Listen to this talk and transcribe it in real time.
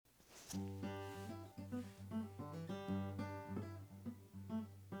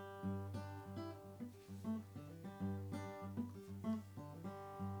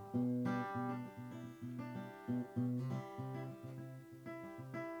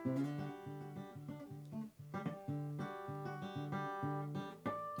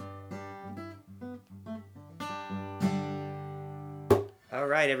All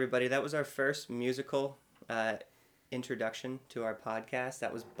right, everybody. That was our first musical introduction to our podcast.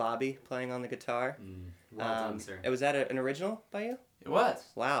 That was Bobby playing on the guitar. Well done, sir. Was that an original by you? It was.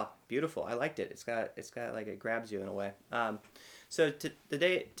 Wow, beautiful. I liked it. It's got like it grabs you in a way. So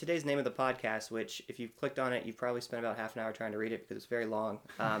today's name of the podcast, which if you've clicked on it, you've probably spent about half an hour trying to read it because it's very long.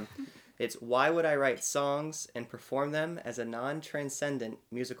 It's Why Would I Write Songs and Perform Them as a Non-Transcendent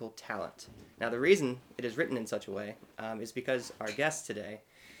Musical Talent? Now, the reason it is written in such a way is because our guest today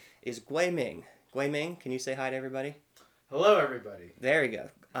is Gui Ming. Gui Ming, can you say hi to everybody? Hello, everybody. There you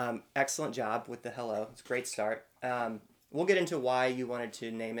go. Excellent job with the hello. It's a great start. We'll get into why you wanted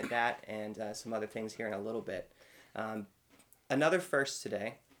to name it that and some other things here in a little bit. Another first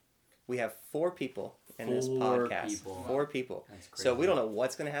today. We have 4 people in this podcast. 4 people. That's crazy. So we don't know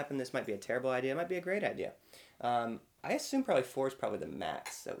what's going to happen. This might be a terrible idea. It might be a great idea. I assume probably 4 is probably the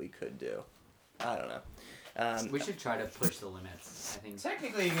max that we could do. I don't know. We should try to push the limits, I think.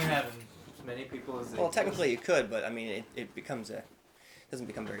 Technically, you can have as many people as they Well, technically you could, but I mean, it doesn't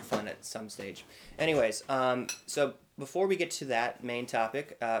become very fun at some stage. Anyways, so before we get to that main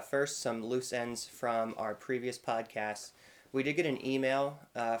topic, first some loose ends from our previous podcast. We did get an email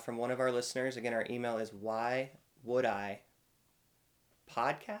from one of our listeners. Again, our email is why would I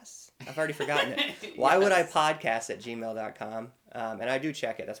podcasts? I've already forgotten it. Why would I podcast at gmail.com? And I do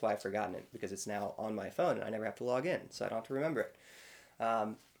check it. That's why I've forgotten it, because it's now on my phone and I never have to log in, so I don't have to remember it.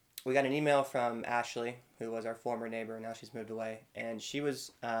 We got an email from Ashley, who was our former neighbor, and now she's moved away. And she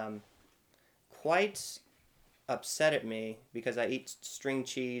was quite upset at me because I eat string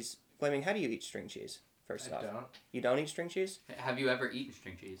cheese. Fleming, how do you eat string cheese, first off? I don't. You don't eat string cheese? Have you ever eaten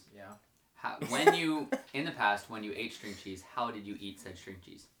string cheese? Yeah. In the past, when you ate string cheese, how did you eat said string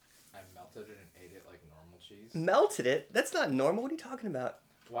cheese? I melted it and ate it like normal cheese. Melted it? That's not normal. What are you talking about?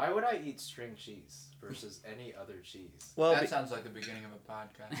 Why would I eat string cheese versus any other cheese? Well, That sounds like the beginning of a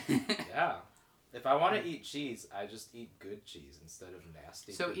podcast. Yeah. If I want to eat cheese, I just eat good cheese instead of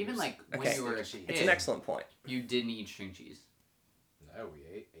nasty. So even like when Okay. you were a It's kid, it's an excellent point. you didn't eat string cheese. No, we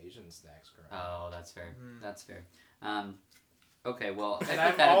ate Asian snacks growing up. Oh, that's fair. That's fair. Okay, well, And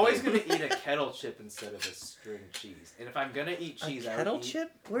I'm always going to eat a kettle chip instead of a string cheese. And if I'm going to eat cheese, I kettle would eat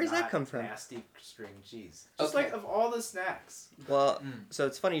chip? Where does that not come from? nasty string cheese. Just Okay. like of all the snacks. Well, so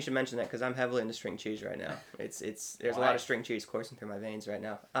it's funny you should mention that because I'm heavily into string cheese right now. There's a lot Why? of string cheese coursing through my veins right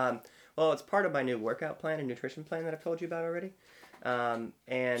now. Well, it's part of my new workout plan and nutrition plan that I've told you about already.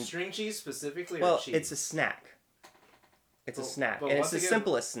 And String cheese specifically, well, or cheese? it's a snack. It's a But- snack, but and it's once the again-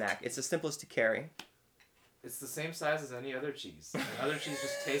 simplest snack. It's the simplest to carry. It's the same size as any other cheese. And other cheese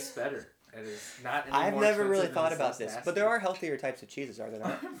just tastes better. And it's not any I've more never really expensive thought and it's about less this, nasty. but there are healthier types of cheeses, are there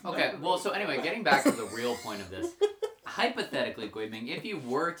not? Okay, well, so anyway, getting back to the real point of this. Hypothetically, Gui Ming, if you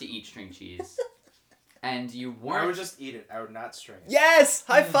were to eat string cheese, and you I weren't... would just eat it. I would not string it. Yes!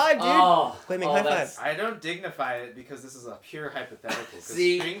 High five, dude! Oh, Flaming oh, high that's- five. I don't dignify it because this is a pure hypothetical. 'Cause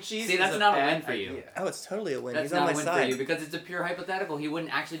See- string cheese see, is that's a not a bad win for you. idea. Oh, it's totally a win. That's He's on not my a win side. for you because it's a pure hypothetical. He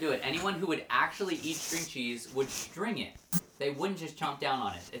wouldn't actually do it. Anyone who would actually eat string cheese would string it. They wouldn't just chomp down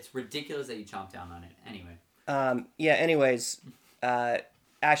on it. It's ridiculous that you chomp down on it. Anyway. Yeah, anyways,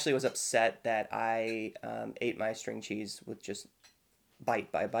 Ashley was upset that I ate my string cheese with just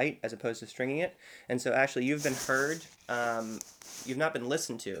bite by bite as opposed to stringing it. And so, Ashley, you've been heard. You've not been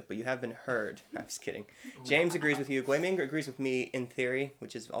listened to, but you have been heard. I'm just kidding. James agrees with you. Gui Ming agrees with me in theory,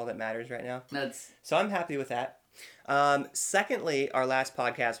 which is all that matters right now. That's... So I'm happy with that. Secondly, our last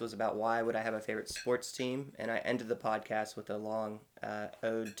podcast was about why would I have a favorite sports team, and I ended the podcast with a long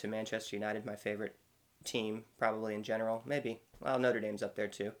ode to Manchester United, my favorite team, probably in general. Maybe. Well, Notre Dame's up there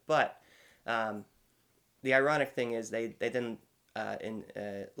too. But the ironic thing is they then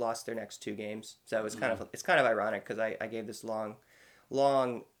lost their next 2 games. So it's kind of ironic because I gave this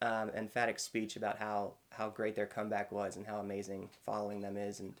long emphatic speech about how great their comeback was and how amazing following them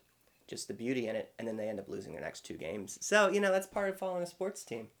is and just the beauty in it, and then they end up losing their next 2 games. So, that's part of following a sports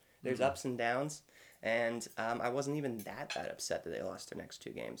team. There's ups and downs, and I wasn't even that upset that they lost their next 2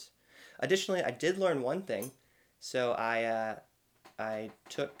 games. Additionally, I did learn one thing. So I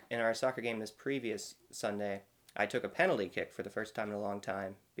took, in our soccer game this previous Sunday, I took a penalty kick for the first time in a long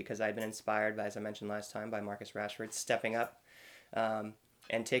time because I'd been inspired, by, as I mentioned last time, by Marcus Rashford stepping up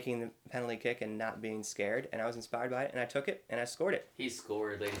and taking the penalty kick and not being scared. And I was inspired by it, and I took it, and I scored it. He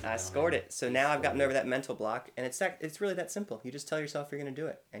scored, ladies and I gentlemen. scored it. So now I've gotten over that mental block, and it's really that simple. You just tell yourself you're going to do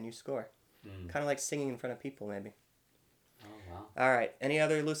it, and you score. Kind of like singing in front of people, maybe. Oh, wow. All right. Any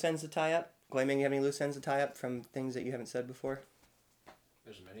other loose ends to tie up? Gui Ming, you have any loose ends to tie up from things that you haven't said before?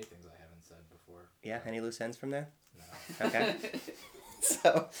 There's many things I haven't said before. Yeah, any loose ends from there? No. Okay.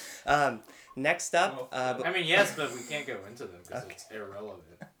 So, next up, I mean, yes, but we can't go into them because Okay. it's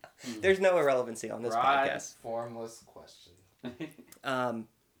irrelevant. there's no irrelevancy on this Broad, podcast. formless question.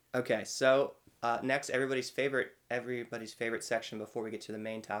 Okay, so next, everybody's favorite section before we get to the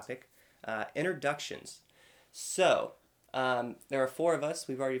main topic, introductions. So, there are 4 of us.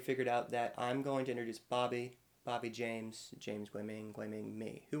 We've already figured out that I'm going to introduce Bobby, James Guiming,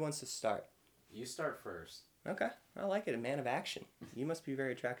 me. Who wants to start? You start first. Okay, I like it. A man of action. You must be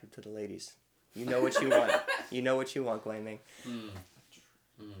very attractive to the ladies. You know what you want. You know what you want, Guiming.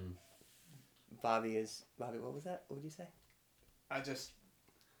 Bobby, what was that? What did you say?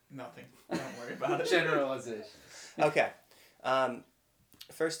 Nothing. Don't worry about it. Generalization. Okay.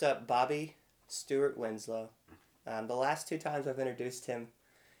 First up, Bobby Stuart Winslow. The last 2 times I've introduced him,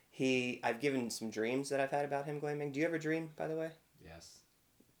 I've given some dreams that I've had about him, Guiming. Do you ever dream, by the way? Yes.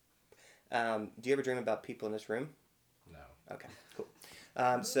 Do you ever dream about people in this room? No. Okay, cool.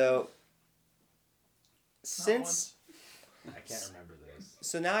 So, since... I can't remember this.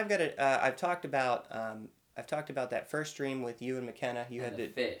 So now I've got I've talked about that first dream with you and McKenna. You had the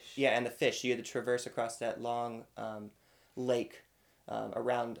to fish. Yeah, and the fish. You had to traverse across that long lake,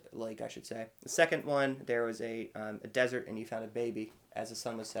 around lake, I should say. The second one, there was a desert, and you found a baby as the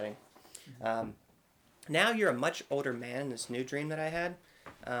sun was setting. Now you're a much older man in this new dream that I had.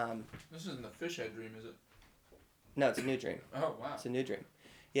 This isn't the fish head dream, is it? No, it's a new dream. Oh, wow. It's a new dream.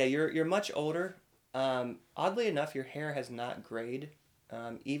 Yeah, you're much older. Oddly enough, your hair has not grayed,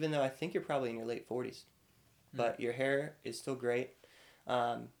 even though I think you're probably in your late 40s. But your hair is still great.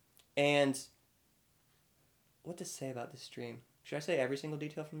 And what to say about this dream? Should I say every single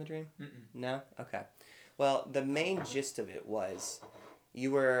detail from the dream? No? Okay. Well, the main gist of it was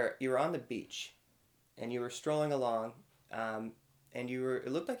you were on the beach, and you were strolling along, and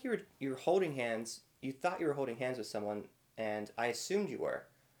it looked like you were holding hands. You thought you were holding hands with someone, and I assumed you were.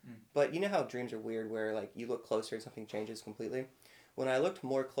 But you know how dreams are weird, where like you look closer and something changes completely. When I looked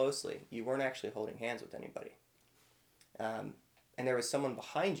more closely, you weren't actually holding hands with anybody. And there was someone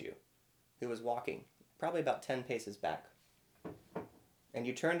behind you who was walking, probably about 10 paces back. And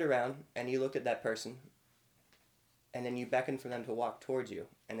you turned around and you looked at that person, and then you beckoned for them to walk towards you.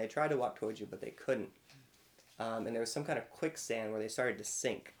 And they tried to walk towards you, but they couldn't. And there was some kind of quicksand where they started to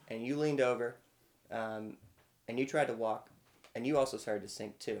sink. And you leaned over, and you tried to walk, and you also started to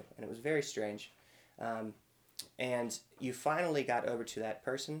sink too. And it was very strange. And you finally got over to that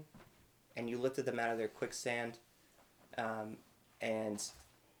person, and you lifted them out of their quicksand, and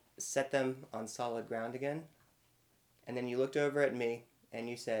set them on solid ground again. And then you looked over at me, and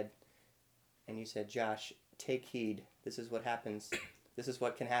you said, Josh, take heed. This is what happens. This is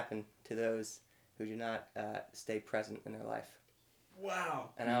what can happen to those who do not stay present in their life. Wow.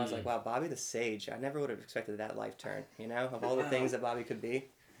 And I was like, wow, Bobby the Sage. I never would have expected that life turn, of all the things that Bobby could be.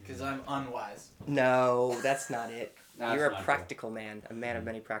 Because I'm unwise. No, that's not it. That's You're a not practical man, a man of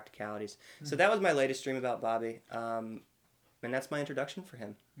many practicalities. So that was my latest dream about Bobby. And that's my introduction for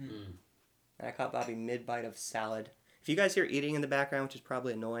him. And I caught Bobby mid-bite of salad. If you guys hear eating in the background, which is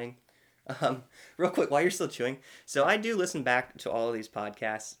probably annoying, real quick, while you're still chewing. So I do listen back to all of these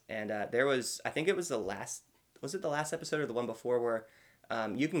podcasts, and there was, I think it was the last episode or the one before where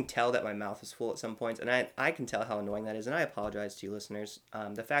you can tell that my mouth is full at some points, and I can tell how annoying that is, and I apologize to you listeners.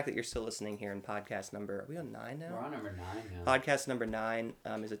 The fact that you're still listening here in podcast number, are we on 9 now? We're on number 9 now. Podcast number 9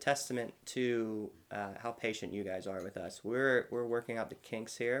 is a testament to how patient you guys are with us. We're working out the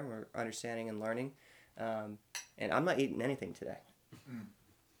kinks here. We're understanding and learning. And I'm not eating anything today.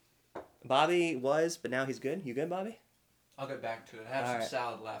 Bobby was, but now he's good. You good, Bobby? I'll get back to it. I have All some right.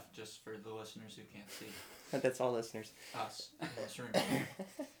 salad left just for the listeners who can't see That's all listeners. us in this room.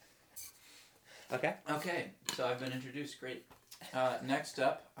 Okay. Okay, so I've been introduced. Great. Next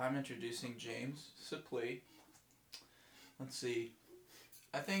up, I'm introducing James Sipley. Let's see.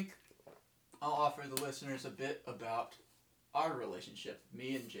 I think I'll offer the listeners a bit about our relationship,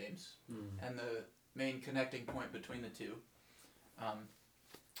 me and James, and the main connecting point between the two.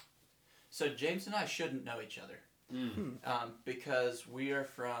 So James and I shouldn't know each other. Because we are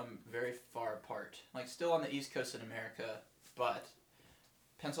from very far apart. Like, still on the East Coast in America, but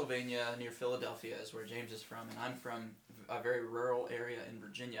Pennsylvania, near Philadelphia, is where James is from, and I'm from a very rural area in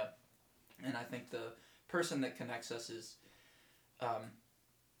Virginia. And I think the person that connects us is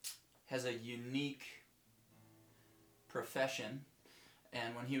has a unique profession.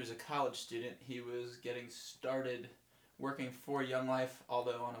 And when he was a college student, he was getting started working for Young Life,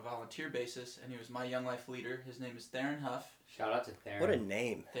 although on a volunteer basis, and he was my Young Life leader. His name is Theron Huff. Shout out to Theron. What a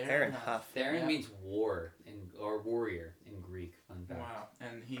name. Theron Theron Huff. Theron Yeah. means war or warrior in Greek. Fun fact. Wow,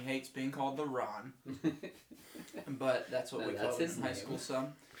 and he hates being called the Ron. but that's what No, we that's call it his in high name. school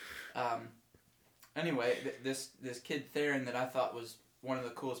some. Anyway, this kid Theron that I thought was one of the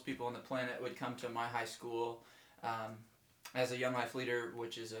coolest people on the planet would come to my high school as a Young Life Leader,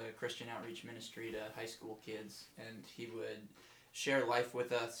 which is a Christian outreach ministry to high school kids, and he would share life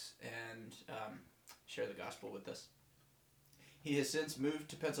with us and share the gospel with us. He has since moved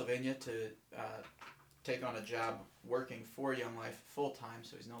to Pennsylvania to take on a job working for Young Life full time,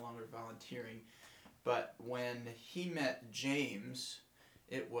 so he's no longer volunteering. But when he met James,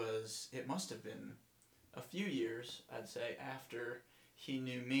 it must have been a few years, I'd say, after he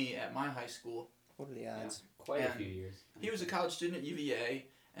knew me at my high school. What are the odds? Quite a And few years. He was a college student at UVA,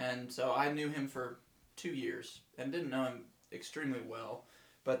 and so I knew him for 2 years and didn't know him extremely well.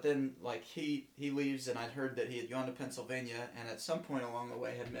 But then, like, he leaves, and I'd heard that he had gone to Pennsylvania, and at some point along the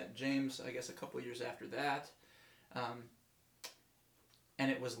way had met James, I guess a couple years after that.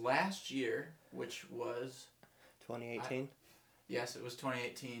 And it was last year, which was... 2018? Yes, it was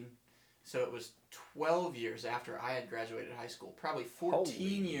 2018. So it was 12 years after I had graduated high school. Probably 14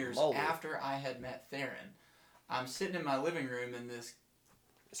 Holy years moly. after I had met Theron. I'm sitting in my living room, and this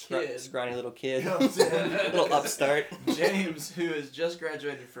kid... Scrawny little kid. comes in. Little upstart. James, who has just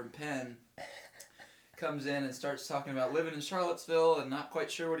graduated from Penn, comes in and starts talking about living in Charlottesville and not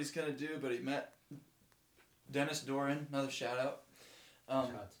quite sure what he's going to do, but he met Dennis Doran, another shout out. Shout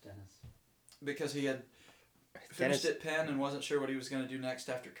out to Dennis. Because he had finished at Penn and wasn't sure what he was going to do next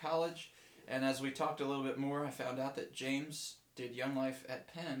after college. And as we talked a little bit more, I found out that James did Young Life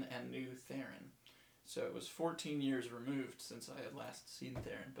at Penn and knew Theron. So it was 14 years removed since I had last seen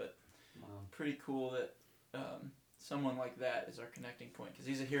Theron, but Wow. pretty cool that someone like that is our connecting point, because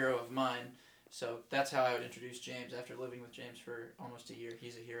he's a hero of mine. So that's how I would introduce James. After living with James for almost a year,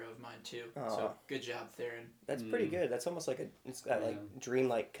 he's a hero of mine too. Aw. So good job, Theron. That's pretty good. That's almost like it's got like Yeah.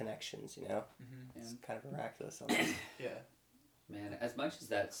 dreamlike connections, you know? Mm-hmm. It's kind of miraculous almost. Yeah. Man, as much as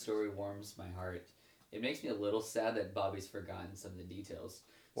that story warms my heart, it makes me a little sad that Bobby's forgotten some of the details.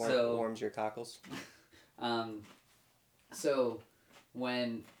 Warms your cockles. So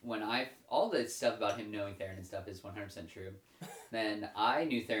when I all the stuff about him knowing Theron and stuff is 100% true. Then I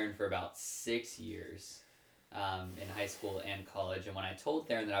knew Theron for about 6 years in high school and college, and when I told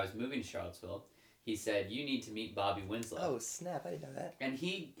Theron that I was moving to Charlottesville, he said, "You need to meet Bobby Winslow." Oh snap! I didn't know that.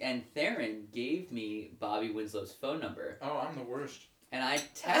 And Theron gave me Bobby Winslow's phone number, Oh, I'm the worst. and I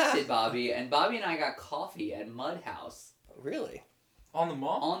texted Bobby, and Bobby and I got coffee at Mud House Really? On the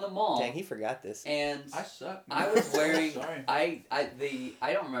mall? on the mall. Dang, he forgot this. And I suck. I was wearing. Sorry.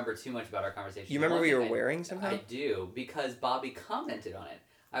 I don't remember too much about our conversation. You remember One what you thing were wearing somehow? I do, because Bobby commented on it.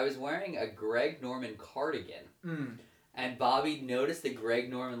 I was wearing a Greg Norman cardigan, and Bobby noticed the Greg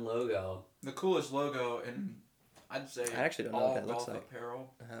Norman logo. The coolest logo in, I'd say, I actually don't know all what that looks golf like.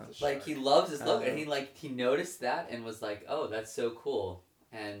 apparel. Oh. Like, he loves his logo, Oh. and he noticed that and was like, "Oh, that's so cool."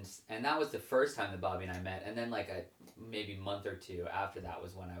 And that was the first time that Bobby and I met, and then like a maybe month or two after that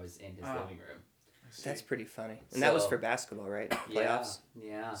was when I was in his Oh. living room. That's pretty funny. And that was So- for basketball, right? Yeah, Playoffs?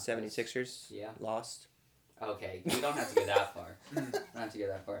 yeah. 76ers? Yeah. Lost? Okay, we don't have to go that far. We don't have to go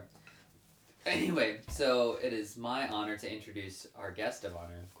that far. Anyway, so it is my honor to introduce our guest of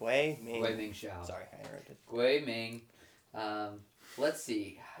honor, Gui Ming. Gui Ming Xiao. Sorry, I interrupted. Gui Ming. Let's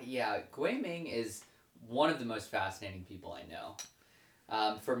see. Yeah, Gui Ming is one of the most fascinating people I know.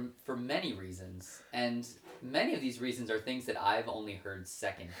 For many reasons, and many of these reasons are things that I've only heard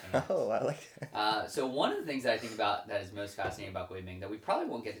secondhand. Oh, I like that. So one of the things that I think about that is most fascinating about Gui Ming, that we probably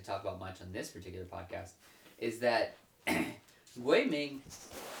won't get to talk about much on this particular podcast, is that Gui Ming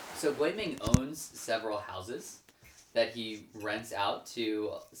owns several houses that he rents out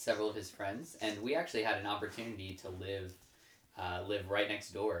to several of his friends, and we actually had an opportunity to live right next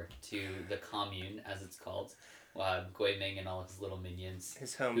door to the commune, as it's called. Gui Ming and all of his little minions.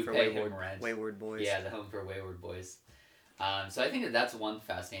 His home who for pay him rent. wayward boys. Yeah, the home for wayward boys. So I think that that's one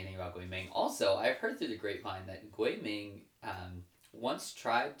fascinating thing about Gui Ming. Also, I've heard through the grapevine that Gui Ming once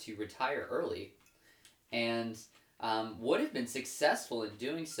tried to retire early, and would have been successful in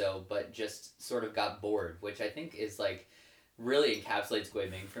doing so, but just sort of got bored, which I think is like really encapsulates Gui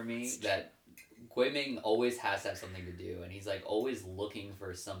Ming for me. That Gui Ming always has to have something to do, and he's like always looking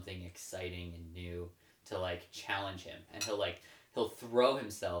for something exciting and new to like challenge him, and he'll throw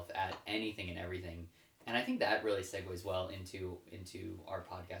himself at anything and everything. And I think that really segues well into our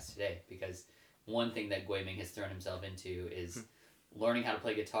podcast today, because one thing that Gui Ming has thrown himself into is learning how to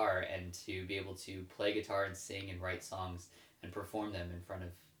play guitar, and to be able to play guitar and sing and write songs and perform them in front of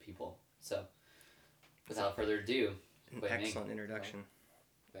people. So without further ado, An Gui Ming. excellent introduction.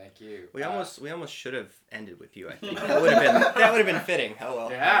 Thank you. We almost should have ended with you, I think. That would have been fitting. Oh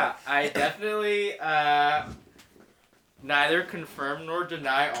well. Yeah, I definitely neither confirm nor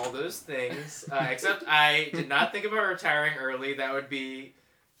deny all those things. Except I did not think about retiring early. That would be.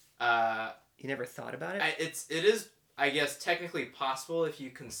 You never thought about it? It is, I guess, technically possible if you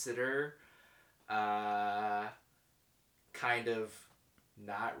consider kind of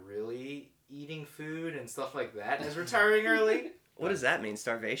not really eating food and stuff like that as retiring early. What does that mean?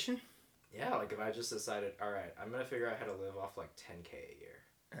 Starvation? Yeah, like if I just decided, all right, I'm going to figure out how to live off like $10K a year.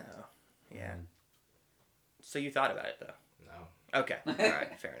 Oh, yeah. So you thought about it, though? No. Okay. All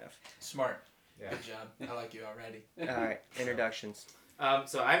right. Fair enough. Smart. Yeah. Good job. I like you already. All right. Introductions.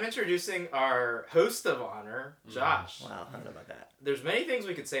 So I'm introducing our host of honor, Josh. Wow. I don't know about that. There's many things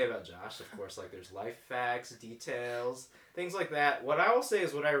we could say about Josh, of course, like there's life facts, details, things like that. What I will say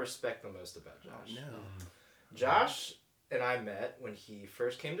is what I respect the most about Josh. Oh, no. Josh and I met when he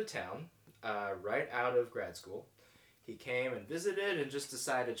first came to town, right out of grad school. He came and visited and just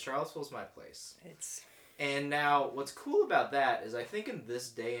decided Charlottesville's my place. And now, what's cool about that is I think in this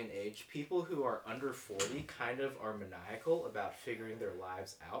day and age, people who are under 40 kind of are maniacal about figuring their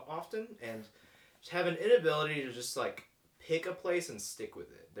lives out often and have an inability to just like pick a place and stick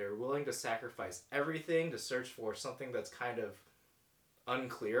with it. They're willing to sacrifice everything to search for something that's kind of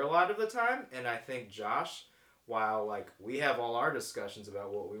unclear a lot of the time. And I think Josh, while like we have all our discussions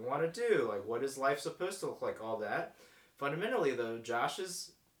about what we want to do, like what is life supposed to look like, all that, fundamentally though, Josh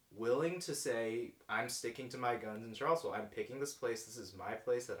is willing to say, I'm sticking to my guns in Charlottesville. I'm picking this place. This is my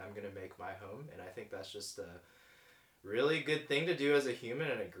place that I'm going to make my home. And I think that's just a really good thing to do as a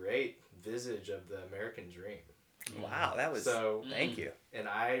human and a great visage of the American dream. Wow, that was... Thank you. And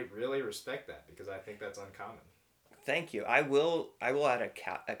I really respect that because I think that's uncommon. Thank you. I will add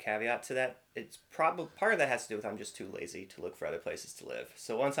a caveat to that. It's probably part of that has to do with I'm just too lazy to look for other places to live.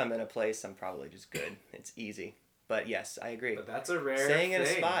 So once I'm in a place, I'm probably just good. It's easy. But yes, I agree. But that's a rare staying thing. in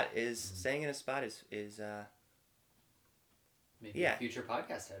a spot is Maybe a future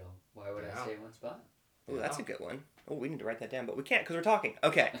podcast title. Why would I stay in one spot? Oh, that's a good one. Oh, we need to write that down, but we can't because we're talking.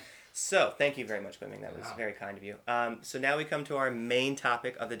 Okay. So thank you very much, Quimming. That was very kind of you. So now we come to our main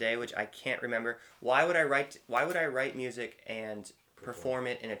topic of the day, which I can't remember. Why would I write music and perform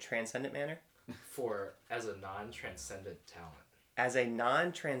it in a transcendent manner? As a non-transcendent talent. As a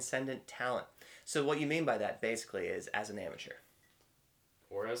non-transcendent talent. So what you mean by that basically is as an amateur.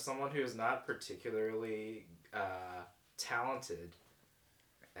 Or as someone who is not particularly talented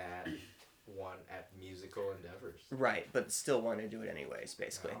at musical endeavors. Right, but still want to do it anyways,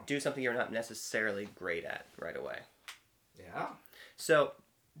 basically. No. Do something you're not necessarily great at right away. Yeah. So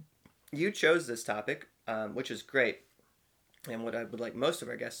you chose this topic, which is great. And what I would like most of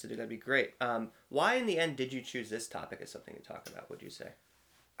our guests to do, that'd be great. Why in the end did you choose this topic as something to talk about, would you say?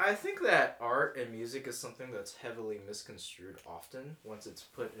 I think that art and music is something that's heavily misconstrued often once it's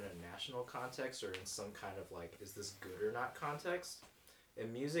put in a national context or in some kind of like, is this good or not context.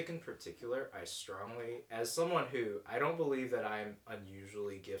 In music in particular, I strongly, as someone who, I don't believe that I'm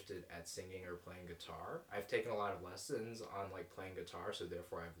unusually gifted at singing or playing guitar. I've taken a lot of lessons on like playing guitar, so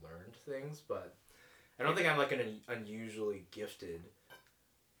therefore I've learned things, but I don't think I'm like an unusually gifted,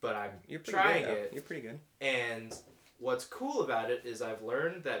 but I'm trying it. You're pretty good. And what's cool about it is I've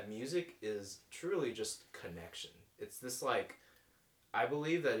learned that music is truly just connection. It's this like, I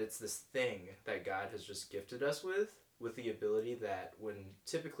believe that it's this thing that God has just gifted us with the ability that when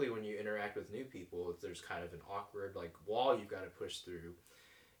you interact with new people, there's kind of an awkward like wall you've got to push through.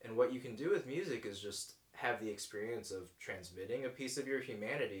 And what you can do with music is just have the experience of transmitting a piece of your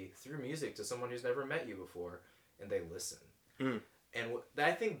humanity through music to someone who's never met you before, and they listen. And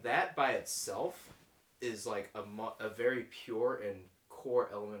I think that by itself is like a very pure and core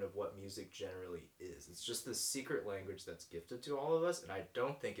element of what music generally is. It's just this secret language that's gifted to all of us, and I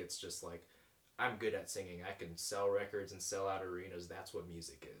don't think it's just like, I'm good at singing, I can sell records and sell out arenas, that's what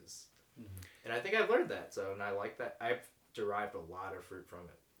music is. And I think I've learned that, and I like that. I've derived a lot of fruit from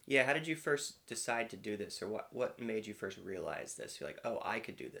it. Yeah, how did you first decide to do this, or what made you first realize this? You're like, oh, I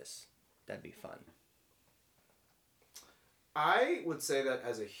could do this. That'd be fun. I would say that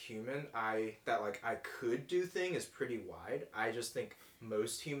as a human, I could do thing is pretty wide. I just think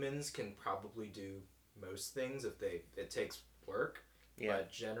most humans can probably do most things if it takes work. Yeah.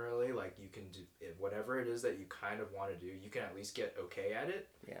 But generally, like, you can do whatever it is that you kind of want to do, you can at least get okay at it.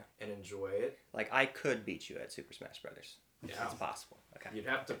 Yeah. And enjoy it. Like, I could beat you at Super Smash Brothers. Yeah. It's possible. Okay. You'd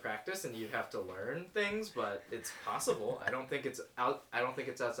have to practice and you'd have to learn things, but it's possible. I don't think it's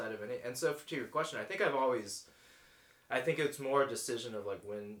outside of any. And so to your question, I think it's more a decision of like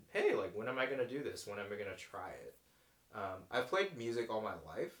when am I going to do this? When am I going to try it? I've played music all my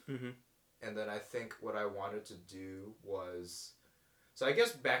life. And then I think what I wanted to do was, So I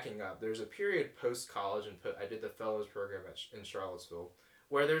guess backing up, there's a period post-college, and I did the fellows program in Charlottesville,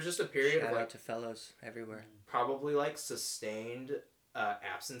 where there's just a period Shout of out to fellows everywhere. probably sustained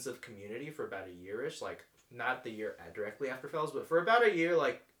absence of community for about a year-ish, not the year directly after fellows, but for about a year,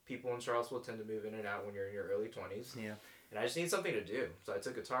 people in Charlottesville tend to move in and out when you're in your early 20s. Yeah. And I just need something to do. So I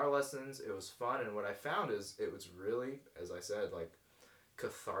took guitar lessons. It was fun, and what I found is it was really, as I said,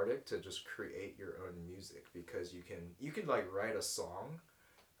 cathartic to just create your own music, because you can write a song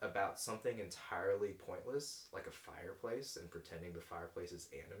about something entirely pointless, like a fireplace, and pretending the fireplace is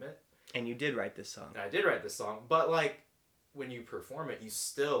animate. And you did write this song. And I did write this song, but when you perform it, you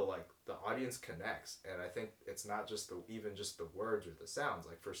still the audience connects, and I think it's not just even just the words or the sounds.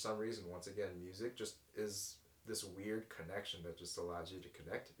 For some reason, once again, music just is this weird connection that just allows you to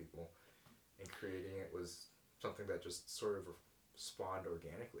connect to people, and creating it was something that just sort of spawned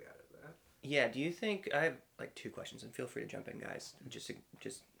organically out of that. Yeah, do you think, I have 2 questions, and feel free to jump in, guys. Just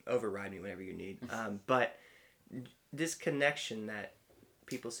override me whenever you need. But this connection that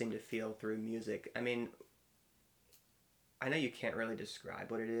people seem to feel through music, I mean, I know you can't really describe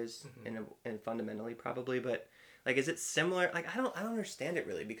what it is, and fundamentally probably, but is it similar? I don't understand it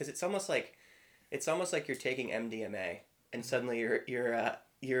really, because it's almost like you're taking MDMA, and suddenly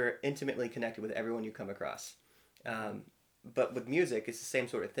you're intimately connected with everyone you come across. But with music, it's the same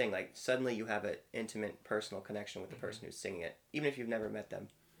sort of thing. Suddenly you have an intimate, personal connection with the person who's singing it, even if you've never met them.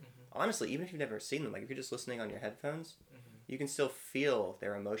 Honestly, even if you've never seen them, if you're just listening on your headphones, you can still feel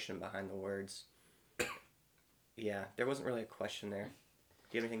their emotion behind the words. Yeah, there wasn't really a question there.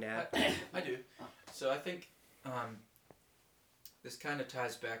 Do you have anything to add? I do. So I think this kind of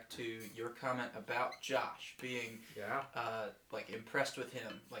ties back to your comment about Josh being impressed with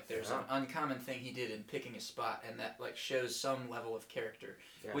him. There's an uncommon thing he did in picking a spot, and that shows some level of character.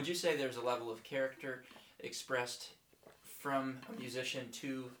 Yeah. Would you say there's a level of character expressed from a musician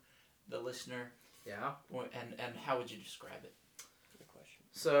to the listener? Yeah. And how would you describe it? Good question.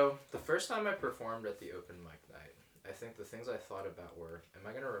 So the first time I performed at the open mic night, I think the things I thought about were, am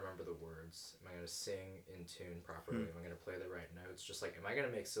I going to remember the words? Am I going to sing in tune properly? Am I going to play the right notes? Just am I going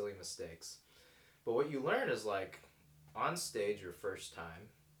to make silly mistakes? But what you learn is on stage your first time,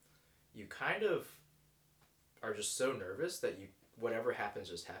 you kind of are just so nervous that whatever happens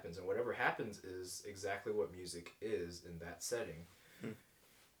just happens. And whatever happens is exactly what music is in that setting.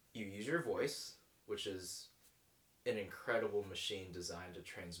 You use your voice, which is an incredible machine designed to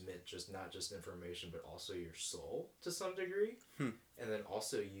transmit not just information, but also your soul to some degree. And then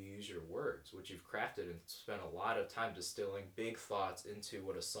also you use your words, which you've crafted and spent a lot of time distilling big thoughts into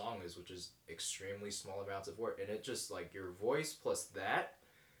what a song is, which is extremely small amounts of work. And it just your voice plus that,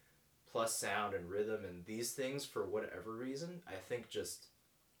 plus sound and rhythm and these things, for whatever reason, I think just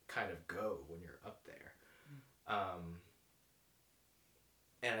kind of go when you're up there.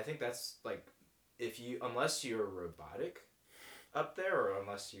 And I think that's unless you're robotic up there, or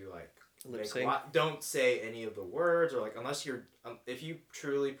unless you don't say any of the words, or unless you're if you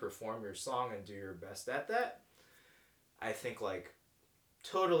truly perform your song and do your best at that, I think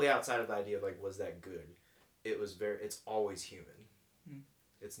totally outside of the idea of was that good, it's always human.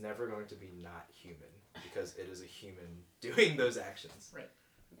 It's never going to be not human, because it is a human doing those actions. Right.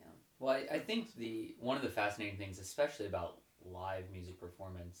 Yeah. Well, I think one of the fascinating things, especially about live music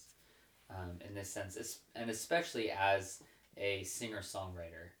performance, in this sense, and especially as a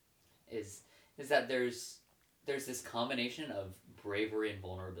singer-songwriter, is that there's this combination of bravery and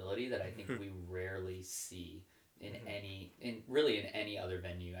vulnerability that I think we rarely see in any other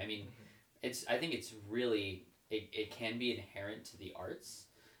venue. I mean, I think it's really it can be inherent to the arts,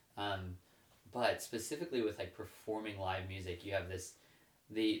 but specifically with performing live music, you have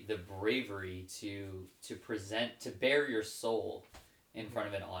the bravery to bear your soul in front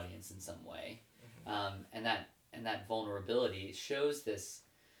of an audience in some way, and that vulnerability shows this.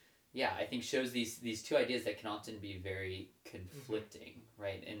 Yeah, I think shows these two ideas that can often be very conflicting,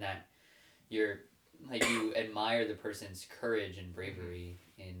 right? In that you admire the person's courage and bravery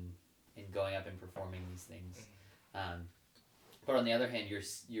in going up and performing these things, but on the other hand,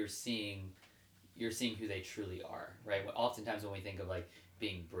 you're seeing who they truly are, right? Oftentimes when we think of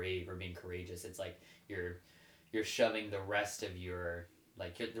being brave or being courageous, it's you're shoving the rest of your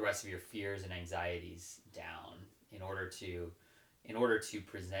fears and anxieties down in order to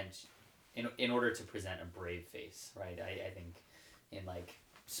present a brave face, right? I think in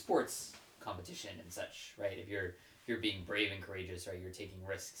sports competition and such, right? If you're being brave and courageous, right, you're taking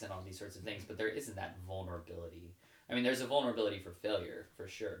risks and all these sorts of things, but there isn't that vulnerability. I mean, there's a vulnerability for failure for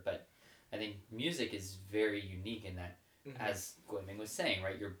sure, but I think music is very unique in that, as Guiming was saying,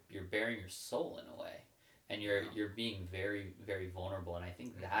 right, you're bearing your soul in a way, and you're being very, very vulnerable. And I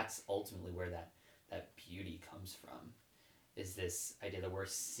think that's ultimately where that beauty comes from, is this idea that we're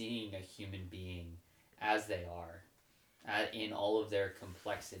seeing a human being as they are, in all of their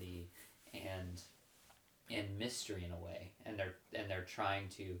complexity and mystery in a way, and they're trying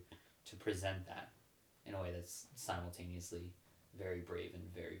to present that in a way that's simultaneously very brave and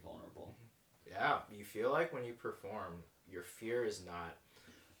very vulnerable. Yeah, you feel like when you perform, your fear is not,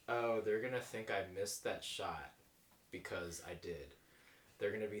 oh, they're gonna think I missed that shot because I did.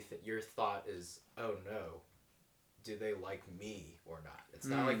 They're gonna be your thought is, oh no, do they like me or not? It's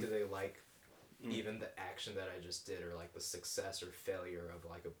not like, do they like even the action that I just did, or like the success or failure of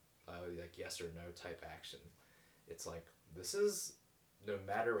like a like yes or no type action. It's like, this is, no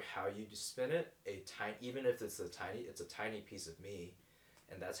matter how you spin it, even if it's a tiny piece of me,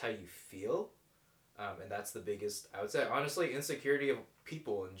 and that's how you feel. And that's the biggest, I would say, honestly, insecurity of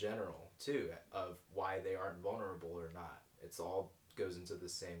people in general too, of why they aren't vulnerable or not. It's all goes into the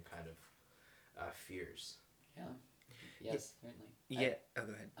same kind of fears. Yeah. Yes, certainly. Yeah. Go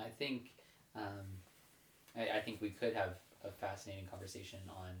ahead. I think, I think we could have a fascinating conversation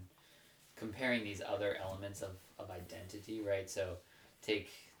on comparing these other elements of identity, right? So,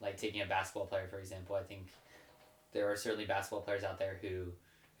 taking a basketball player, for example. I think there are certainly basketball players out there who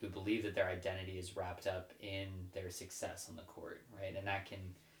believe that their identity is wrapped up in their success on the court, right? And that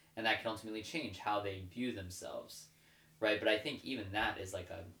can ultimately change how they view themselves, right? But I think even that is like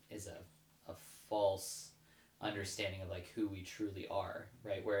a false understanding of like who we truly are,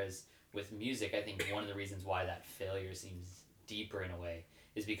 right? Whereas with music, I think one of the reasons why that failure seems deeper in a way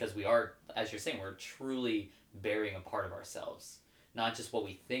is because we are, as you're saying, we're truly bearing a part of ourselves, not just what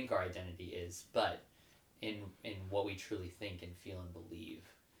we think our identity is, but in what we truly think and feel and believe,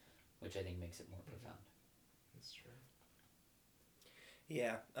 which I think makes it more profound. That's true.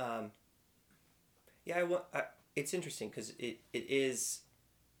 Yeah. It's interesting because it is,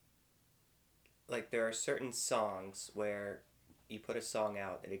 like, there are certain songs where you put a song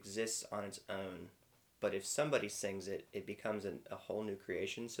out, it exists on its own, but if somebody sings it, it becomes a whole new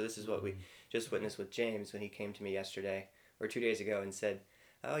creation. So this is what we just witnessed with James when he came to me yesterday or 2 days ago and said,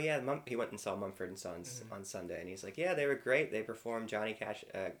 oh yeah, he went and saw Mumford & Sons on Sunday, and he's like, yeah, they were great. They performed Johnny Cash,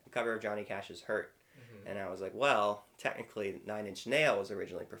 cover of Johnny Cash's "Hurt," and I was like, well, technically Nine Inch Nails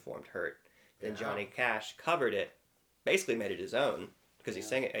originally performed "Hurt," then Johnny Cash covered it, basically made it his own because he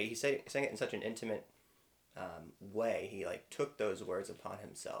sang it. He sang it in such an intimate way. He like took those words upon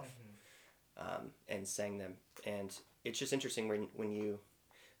himself and sang them, and it's just interesting when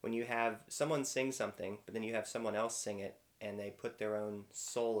you have someone sing something, but then you have someone else sing it, and they put their own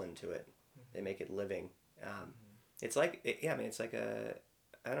soul into it. They make it living. It's like, it's like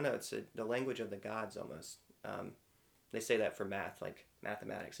I don't know, it's the language of the gods almost. They say that for math, like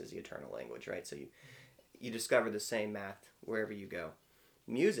mathematics is the eternal language, right? So you discover the same math wherever you go.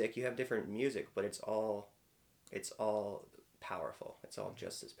 Music, you have different music, but it's all powerful. It's all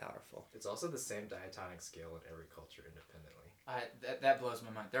just as powerful. It's also the same diatonic scale in every culture independently. That blows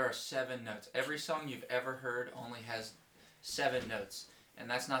my mind. There are 7 notes. Every song you've ever heard only has 7 notes, and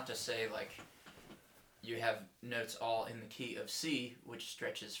that's not to say like you have notes all in the key of C, which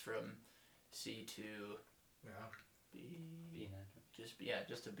stretches from C to B,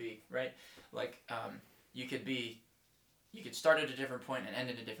 just a B, right? Like you could start at a different point and end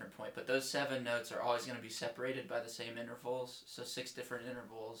at a different point, but those 7 notes are always going to be separated by the same intervals, so 6 different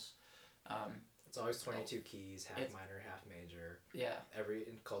intervals. It's always 22 keys, half minor, half major. Yeah. Every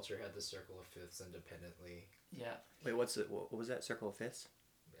culture had the circle of fifths independently. Yeah. Wait, what was that, circle of fifths?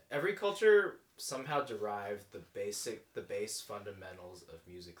 Every culture somehow derived the base fundamentals of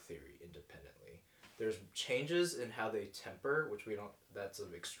music theory independently. There's changes in how they temper, which that's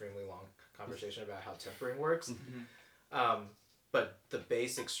an extremely long conversation about how tempering works. But the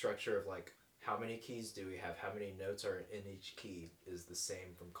basic structure of like, how many keys do we have, how many notes are in each key is the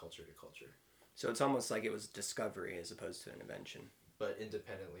same from culture to culture. So it's almost like it was discovery as opposed to an invention. But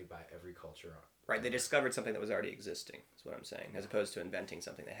independently by every culture. Right, they discovered something that was already existing, is what I'm saying, as opposed to inventing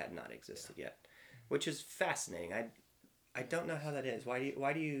something that had not existed yet. Which is fascinating. I don't know how that is. Why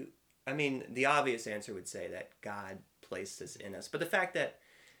do you I mean, the obvious answer would say that God placed this in us. But the fact that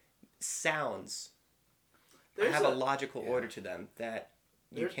sounds have a logical order to them that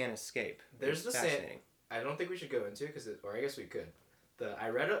you can't escape. There's the same. I don't think we should go into it, or I guess we could.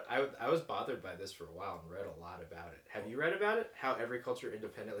 I was bothered by this for a while and read a lot about it. Have you read about it? How every culture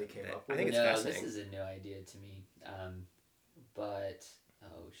independently came up with it? I think it's fascinating. This is a new idea to me. But,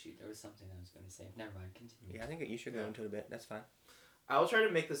 oh shoot, there was something I was going to say. Never mind, continue. Yeah, I think you should go into it a bit. That's fine. I'll try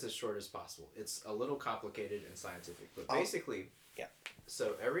to make this as short as possible. It's a little complicated and scientific, but basically, yeah.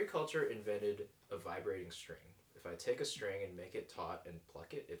 So every culture invented a vibrating string. If I take a string and make it taut and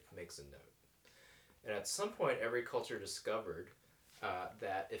pluck it, it makes a note. And at some point, every culture discovered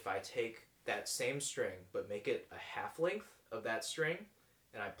that if I take that same string but make it a half length of that string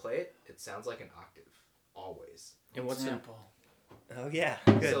and I play it, it sounds like an octave, always. And what's example? Oh yeah.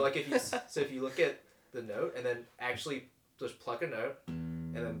 Good. So like if you look at the note and then actually just pluck a note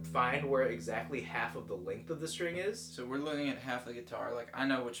and then find where exactly half of the length of the string is. So we're looking at half the guitar. Like I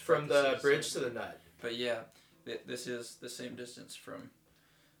know which from the bridge to the nut. But yeah, this is the same distance from.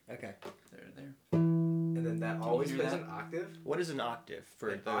 Okay. There. And then that always plays an octave. What is an octave for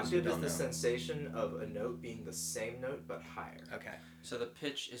An those who octave is don't the know? sensation of a note being the same note but higher. Okay. So the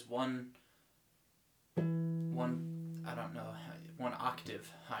pitch is one. I don't know. One octave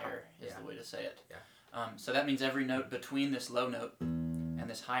higher is the way to say it. Yeah. So that means every note between this low note and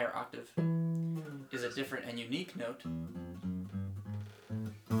this higher octave is a different and unique note.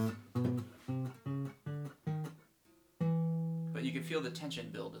 But you can feel the tension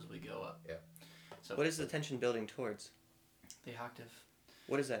build as we go up. Yeah. So What is the tension building towards? the octave?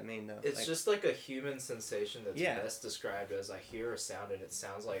 What does that mean though? It's just like a human sensation that's Yeah. best described as I hear a sound and it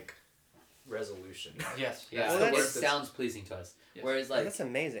sounds like resolution. Yes. Yeah, That's the it word sounds pleasing to us. Yes. Whereas Oh, like that's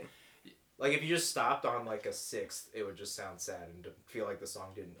amazing. Like if you just stopped on like a sixth, it would just sound sad and feel like the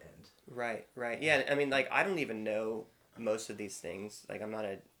song didn't end. Right. Yeah. I mean, like I don't even know most of these things. Like I'm not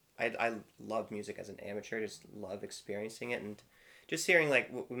a. I love music as an amateur. Just love experiencing it and just hearing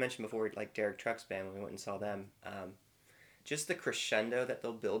like what we mentioned before, like Derek Truck's band when we went and saw them. Just the crescendo that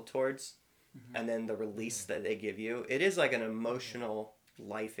they'll build towards, and then the release that they give you. It is like an emotional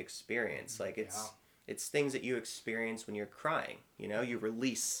life experience. Like it's things that you experience when you're crying. You know, you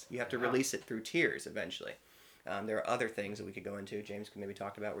have to release it through tears eventually. There are other things that we could go into. James could maybe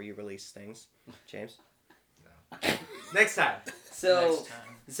talk about where you release things. James? No. Next time. so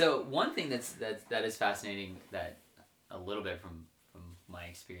one thing that is fascinating, that a little bit from my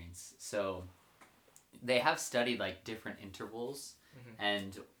experience. So they have studied like different intervals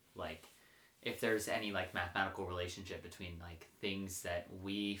and like if there's any like mathematical relationship between like things that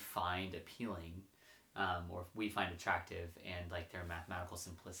we find appealing or we find attractive and like their mathematical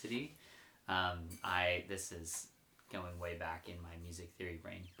simplicity. This is going way back in my music theory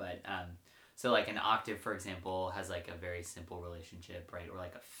brain, but so like an octave, for example, has like a very simple relationship, right? Or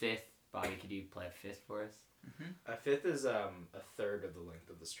like a fifth. Bobby, could you play a fifth for us? A fifth is a third of the length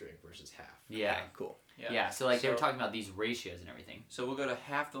of the string versus half. Yeah. Okay, cool. Yeah. So like they were talking about these ratios and everything. So we'll go to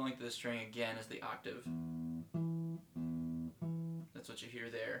half the length of the string again as the octave. That's what you hear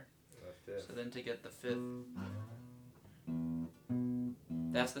there. A fifth. So then to get the fifth,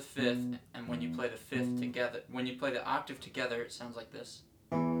 that's the fifth, and when you play the fifth together, when you play the octave together, it sounds like this.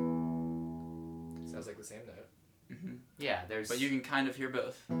 Sounds like the same note. Mm-hmm. Yeah, there's. But you can kind of hear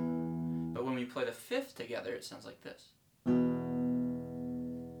both. But when we play the fifth together, it sounds like this.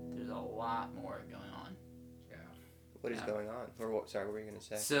 There's a lot more going on. Yeah. What is going on? Or what? Sorry, what were you gonna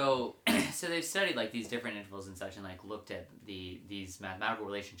say? So they've studied like these different intervals and such, and like looked at these mathematical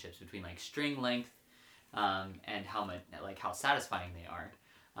relationships between like string length, and how satisfying they are.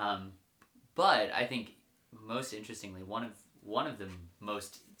 But I think most interestingly, one of the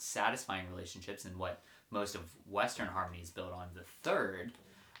most satisfying relationships and what most of Western harmony is built on, the third,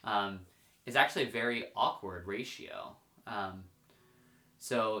 is actually a very awkward ratio.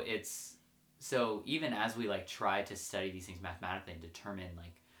 So even as we like try to study these things mathematically and determine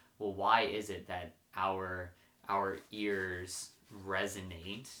like, well, why is it that our ears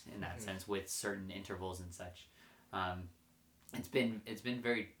resonate in that sense with certain intervals and such? It's been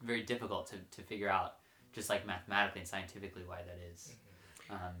very, very difficult to figure out, just like mathematically and scientifically, why that is.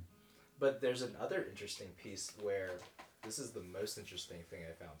 But there's another interesting piece where this is the most interesting thing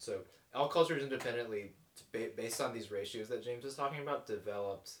I found. So all cultures independently, based on these ratios that James was talking about,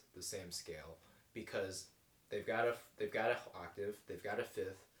 developed the same scale because they've got a octave, they've got a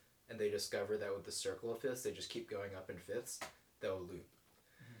fifth, and they discover that with the circle of fifths, they just keep going up in fifths, they'll loop.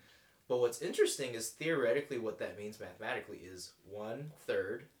 But what's interesting is theoretically what that means mathematically is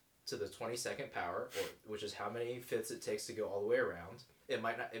 1/3 to the 22nd power, which is how many fifths it takes to go all the way around. It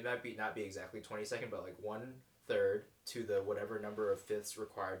might not be exactly 22nd, but like 1/3 to the whatever number of fifths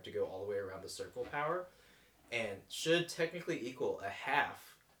required to go all the way around the circle power, and should technically equal a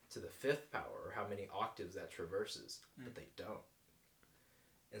half to the fifth power, or how many octaves that traverses, but they don't.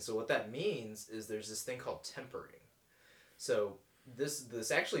 And so what that means is there's this thing called tempering. So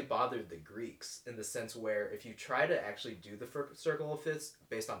this actually bothered the Greeks in the sense where if you try to actually do the circle of fifths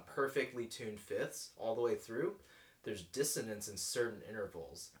based on perfectly tuned fifths all the way through, there's dissonance in certain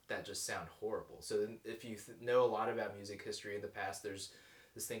intervals that just sound horrible. So if you know a lot about music history in the past, there's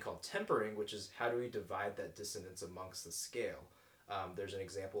this thing called tempering, which is how do we divide that dissonance amongst the scale. There's an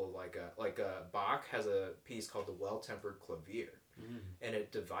example of like a Bach has a piece called the Well-Tempered Clavier, and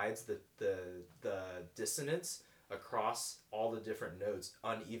it divides the dissonance across all the different notes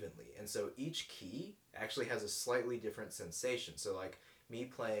unevenly, and so each key actually has a slightly different sensation. So like me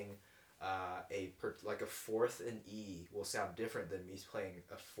playing like a fourth in E will sound different than me playing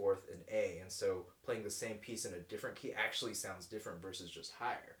a fourth in A, and so playing the same piece in a different key actually sounds different versus just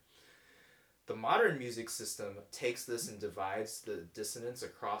higher. The modern music system takes this and divides the dissonance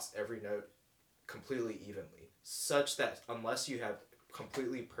across every note completely evenly, such that unless you have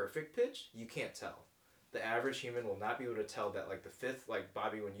completely perfect pitch, you can't tell. The average human will not be able to tell that, like the fifth, like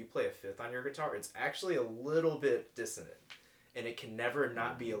Bobby, when you play a fifth on your guitar, it's actually a little bit dissonant, and it can never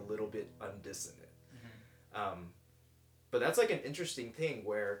not be a little bit undissonant. But that's like an interesting thing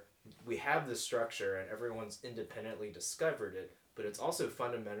where we have this structure and everyone's independently discovered it, but it's also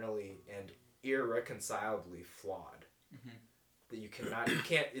fundamentally and irreconcilably flawed. That you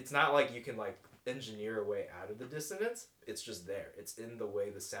can't, it's not like you can like engineer a way out of the dissonance. It's just there. It's in the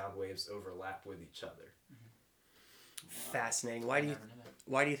way the sound waves overlap with each other. Fascinating. Why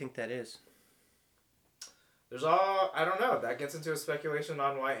do you think that is? I don't know. That gets into a speculation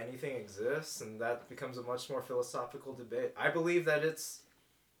on why anything exists, and that becomes a much more philosophical debate. I believe that it's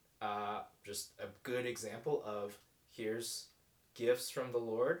just a good example of here's gifts from the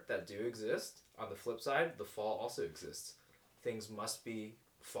Lord that do exist. On the flip side, the fall also exists. Things must be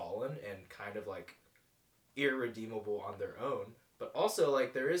fallen and kind of like irredeemable on their own, but also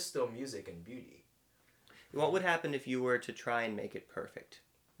like there is still music and beauty. What would happen if you were to try and make it perfect?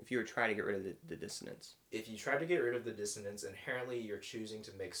 If you were trying to get rid of the dissonance? If you try to get rid of the dissonance, inherently you're choosing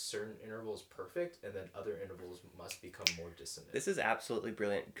to make certain intervals perfect, and then other intervals must become more dissonant. This is absolutely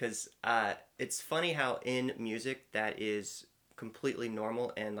brilliant, because it's funny how in music that is completely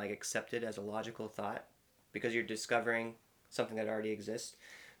normal and like accepted as a logical thought, because you're discovering something that already exists.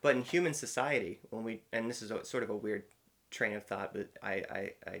 But in human society, and this is sort of a weird train of thought, but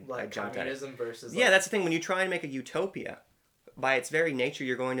I jumped at it. Communism versus that's the thing. When you try and make a utopia, by its very nature,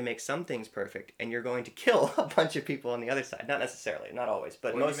 you're going to make some things perfect, and you're going to kill a bunch of people on the other side. Not necessarily, not always,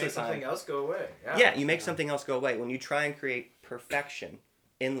 but most of the time. You make something else go away. Yeah, you make something else go away. When you try and create perfection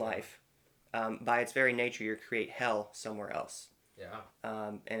in life, by its very nature, you create hell somewhere else. Yeah.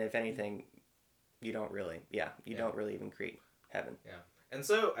 And if anything, you don't really even create heaven. Yeah. And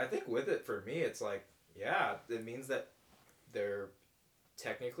so I think with it, for me, it's like, it means that they're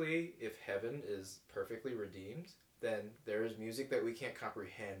technically, if heaven is perfectly redeemed, then there is music that we can't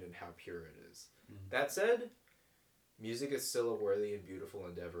comprehend and how pure it is. That said, music is still a worthy and beautiful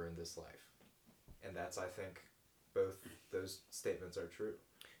endeavor in this life. And that's, I think, both those statements are true.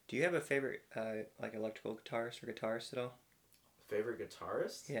 Do you have a favorite, like, electrical guitarist or guitarist at all? Favorite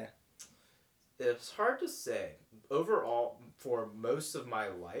guitarist? Yeah. It's hard to say. Overall, for most of my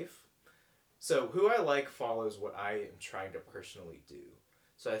life, so who I like follows what I am trying to personally do.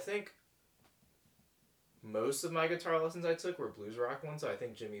 So I think most of my guitar lessons I took were blues rock ones. So I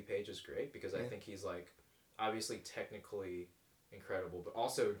think Jimmy Page is great because I think he's like obviously technically incredible, but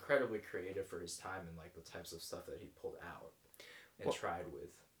also incredibly creative for his time and like the types of stuff that he pulled out and tried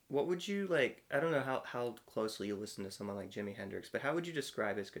with. What would you like? I don't know how closely you listen to someone like Jimi Hendrix, but how would you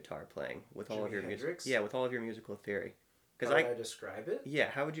describe his guitar playing with all of your music? Yeah, with all of your musical theory. How would I describe it? Yeah,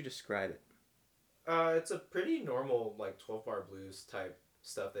 how would you describe it? It's a pretty normal like 12-bar blues type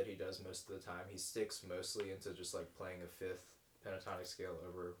stuff that he does most of the time. He sticks mostly into just like playing a fifth pentatonic scale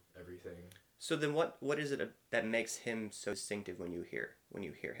over everything. So then what is it that makes him so distinctive when you hear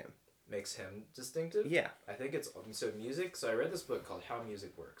him? Makes him distinctive? Yeah. I think it's so music. So I read this book called How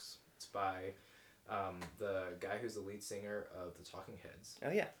Music Works. It's by the guy who's the lead singer of the Talking Heads.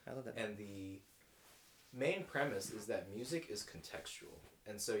 Oh yeah, I love that. And the main premise is that music is contextual.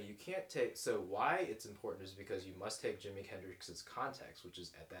 And so you can't take... So why it's important is because you must take Jimi Hendrix's context, which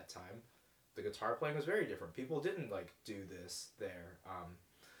is at that time, the guitar playing was very different. People didn't like do this there.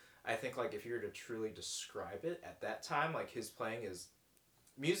 I think like if you were to truly describe it at that time, like his playing is...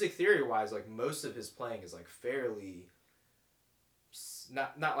 Music theory wise, like most of his playing is like fairly...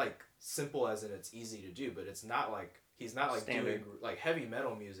 Not like simple as in it's easy to do, but it's not like... He's not like standard. Doing like heavy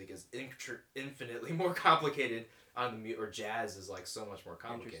metal music is infinitely more complicated on the or jazz is like so much more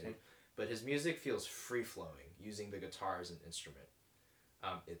complicated. But his music feels free flowing using the guitar as an instrument.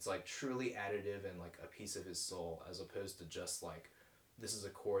 It's like truly additive and like a piece of his soul as opposed to just like this is a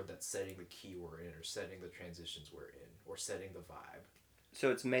chord that's setting the key we're in or setting the transitions we're in or setting the vibe. So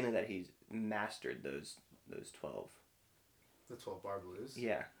it's mainly that he's mastered those those 12. The 12 bar blues.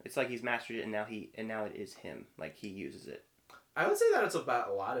 Yeah, it's like he's mastered it, and now it is him. Like he uses it. I would say that it's about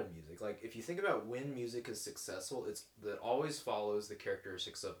a lot of music. Like if you think about when music is successful, that always follows the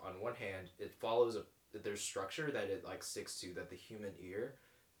characteristics of, on one hand, it follows there's structure that it like sticks to, that the human ear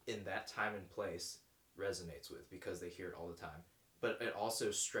in that time and place resonates with because they hear it all the time. But it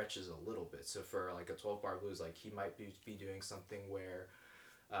also stretches a little bit. So for like a 12 bar blues, like he might be doing something where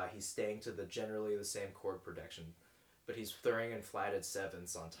he's staying to generally the same chord progression, but he's throwing in flatted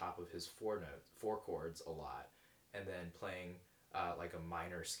sevenths on top of his four chords a lot, and then playing like a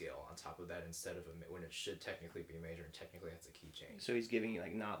minor scale on top of that instead of when it should technically be major, and technically that's a key change. So he's giving you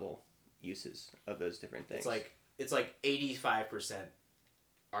like novel uses of those different things. It's like 85%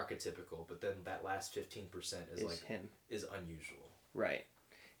 archetypical, but then that last 15% is like him. Is unusual. Right.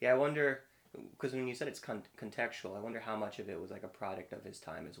 Yeah, I wonder, because when you said it's contextual, I wonder how much of it was like a product of his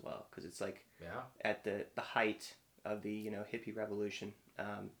time as well, because it's like at the height of the hippie revolution,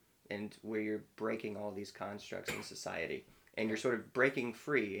 and where you're breaking all these constructs in society, and you're sort of breaking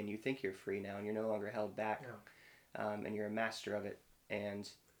free, and you think you're free now, and you're no longer held back, and you're a master of it,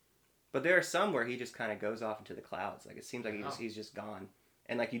 but there are some where he just kind of goes off into the clouds. Like it seems like he's just gone,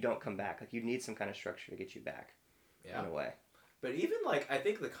 and like you don't come back. Like you need some kind of structure to get you back, in a way. But even like I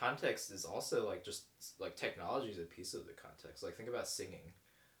think the context is also like just like technology is a piece of the context. Like think about singing.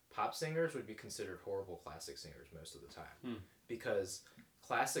 Pop singers would be considered horrible classic singers most of the time because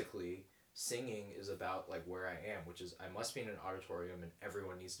classically singing is about like where I am, which is I must be in an auditorium and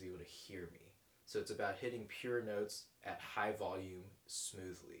everyone needs to be able to hear me. So it's about hitting pure notes at high volume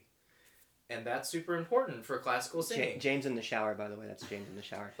smoothly. And that's super important for classical singing. James in the shower, by the way. That's James in the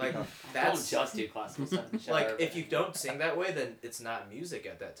shower. Like don't just do classical stuff in the shower. Like if you don't sing that way, then it's not music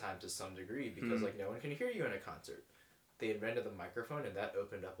at that time to some degree because like no one can hear you in a concert. They invented the microphone and that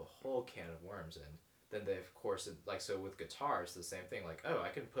opened up a whole can of worms. And then they of course so with guitars the same thing. Like I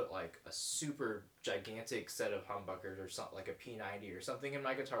can put like a super gigantic set of humbuckers or something like a P90 or something in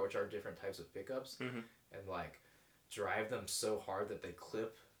my guitar, which are different types of pickups, and like drive them so hard that they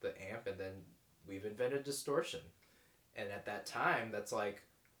clip the amp, and then we've invented distortion. And at that time that's like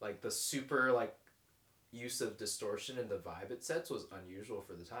the super like use of distortion and the vibe it sets was unusual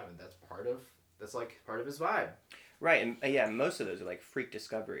for the time, and that's part of his vibe. Right, and most of those are like freak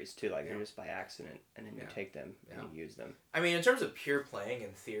discoveries too, like they're just by accident, and then you take them and you use them. I mean, in terms of pure playing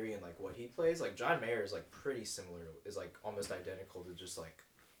and theory and like what he plays, like John Mayer is like pretty similar, is like almost identical to just like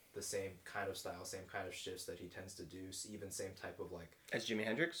the same kind of style, same kind of shifts that he tends to do, even same type of like... As Jimi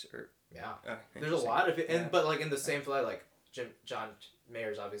Hendrix? Or there's a lot of it, but like in the same way, like John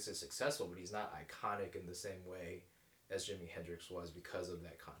Mayer's obviously successful, but he's not iconic in the same way as Jimi Hendrix was because of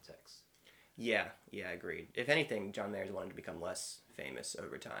that context. Yeah, agreed. If anything, John Mayer's wanted to become less famous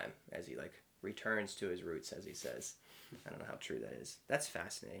over time as he like returns to his roots, as he says. I don't know how true that is. That's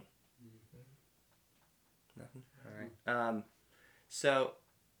fascinating. Nothing? All right. So...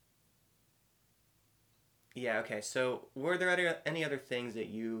 Yeah, okay. So, were there any other things that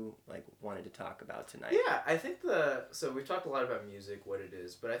you like wanted to talk about tonight? Yeah, I think so we've talked a lot about music, what it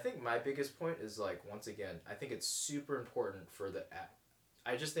is, but I think my biggest point is like, once again, I think it's super important for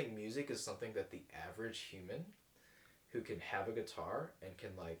I just think music is something that the average human who can have a guitar and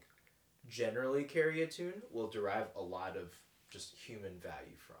can like generally carry a tune will derive a lot of just human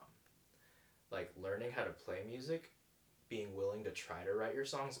value from. Like learning how to play music, being willing to try to write your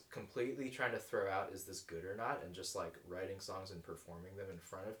songs, completely trying to throw out is this good or not, and just like writing songs and performing them in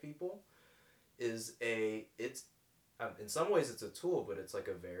front of people is in some ways it's a tool, but it's like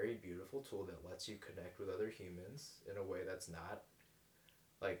a very beautiful tool that lets you connect with other humans in a way that's not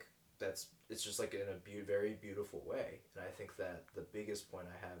like it's just like in a very beautiful way. And I think that the biggest point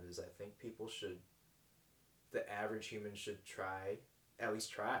I have is I think the average human should at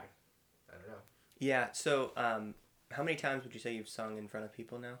least try. I don't know. Yeah, so how many times would you say you've sung in front of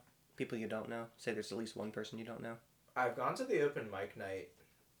people now? People you don't know? Say there's at least one person you don't know? I've gone to the open mic night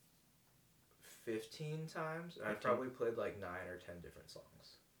 15 times, and I've probably played like 9 or 10 different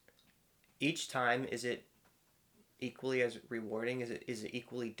songs. Each time, is it equally as rewarding? Is it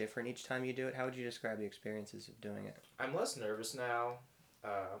equally different each time you do it? How would you describe the experiences of doing it? I'm less nervous now.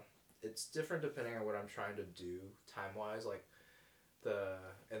 It's different depending on what I'm trying to do time-wise. Like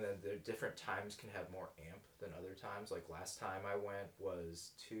and then the different times can have more amp than other times. Like last time I went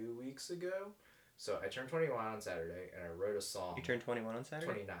was 2 weeks ago. So I turned 21 on Saturday, and I wrote a song. You turned 21 on Saturday?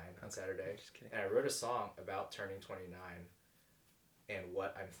 29 on Saturday. Just kidding. And I wrote a song about turning 29 and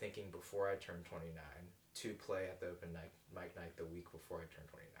what I'm thinking before I turn 29 to play at the open mic night the week before I turn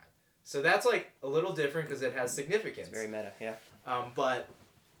 29. So that's like a little different because it has significance. It's very meta, yeah. But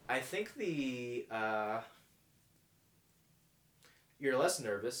I think you're less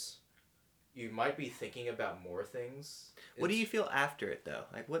nervous. You might be thinking about more things. What do you feel after it, though?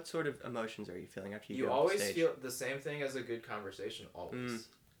 Like, what sort of emotions are you feeling after you go always off stage? feel the same thing as a good conversation, always.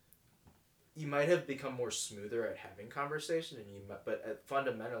 You might have become more smoother at having conversation, but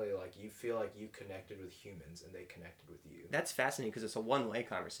fundamentally, like, you feel like you connected with humans and they connected with you. That's fascinating because it's a one-way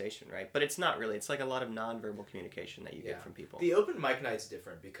conversation, right? But it's not really. It's like a lot of nonverbal communication that you get from people. The open mic night's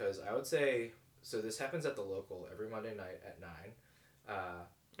different because I would say, so this happens at the local every Monday night at 9.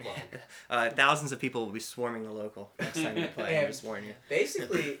 Thousands of people will be swarming the local next time you play. I'm just warning you.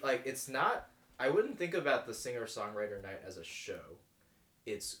 Basically, like, it's not... I wouldn't think about the singer-songwriter night as a show.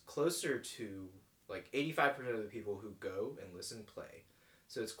 It's closer to, like, 85% of the people who go and listen play.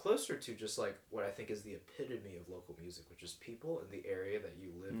 So it's closer to just, like, what I think is the epitome of local music, which is people in the area that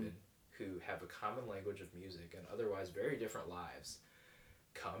you live in who have a common language of music and otherwise very different lives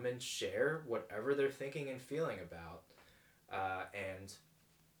come and share whatever they're thinking and feeling about. And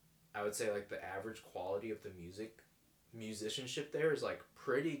I would say, like, the average quality of the musicianship there is, like,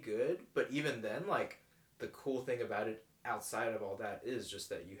 pretty good. But even then, like, the cool thing about it outside of all that is just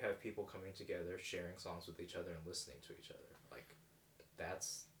that you have people coming together, sharing songs with each other and listening to each other. Like,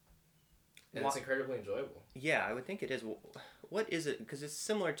 it's incredibly enjoyable. Yeah, I would think it is. What is it? Because it's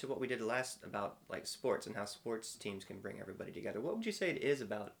similar to what we did last about, like, sports and how sports teams can bring everybody together. What would you say it is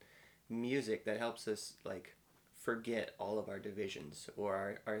about music that helps us, like, forget all of our divisions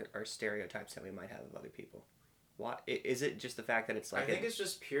or our stereotypes that we might have of other people? Why is it just the fact that it's like? I think it's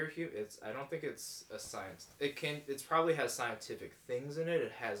just pure. I don't think it's a science. It probably has scientific things in it.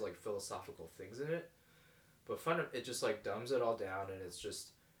 It has, like, philosophical things in it, but it just, like, dumbs it all down, and it's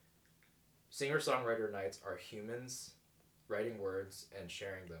just singer-songwriter nights are humans writing words and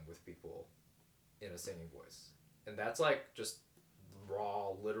sharing them with people in a singing voice, and that's, like, just raw,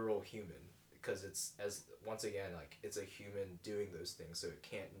 literal human. Because once again, like, it's a human doing those things, so it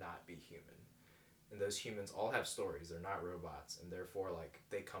can't not be human. And those humans all have stories. They're not robots, and therefore, like,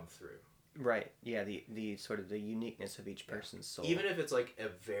 they come through. Right. Yeah, the sort of the uniqueness of each person's soul. Even if it's, like, a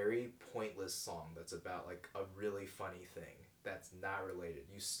very pointless song that's about, like, a really funny thing that's not related,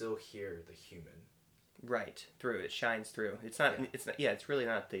 you still hear the human. Right. Through. It shines through. It's not it's really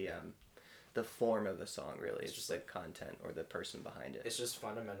not the form of the song, really. It's just the content or the person behind it. It's just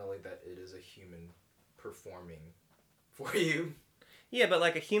fundamentally that it is a human performing for you. Yeah, but,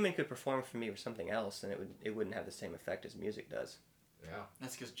 like, a human could perform for me or something else, and it wouldn't have the same effect as music does. Yeah.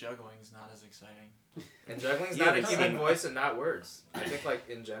 That's because juggling's not as exciting. And juggling's not a human voice and not words. I think, like,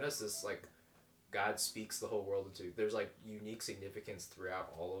 in Genesis, like, God speaks the whole world into... There's, like, unique significance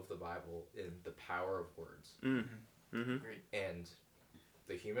throughout all of the Bible in the power of words. Mm-hmm. Mm-hmm. Great. And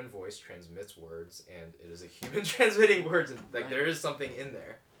the human voice transmits words, and it is a human transmitting words, and, like, there is something in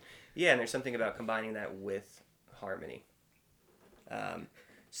there. Yeah, and there's something about combining that with harmony.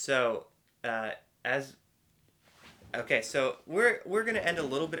 So we're gonna end a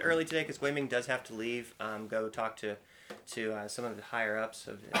little bit early today because Wei Ming does have to leave. Go talk to some of the higher ups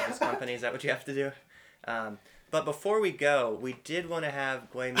of his company. Is that what you have to do? But before we go, we did want to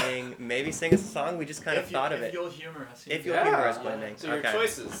have Wei Ming maybe sing us a song. We just kind of thought of it. If you'll humor us. If you'll humor us, Wei Ming. So your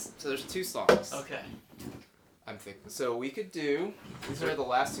choices. So there's 2 songs. Okay. I'm thinking. So we could do... These are the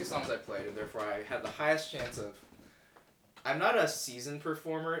last 2 songs I played, and therefore I had the highest chance of... I'm not a seasoned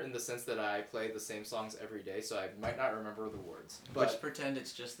performer in the sense that I play the same songs every day, so I might not remember the words. But Let's pretend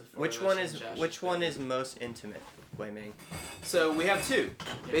it's just the 4 Which of one us is and Josh which one is most intimate, Wei Ming? So we have 2.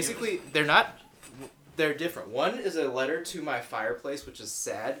 Basically, they're different. One is a letter to my fireplace, which is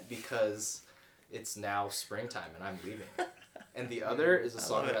sad because it's now springtime and I'm leaving. And the other is a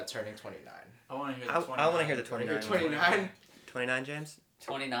song about turning 29. I want to hear the 29. I want to hear the 29. 29? 29, James?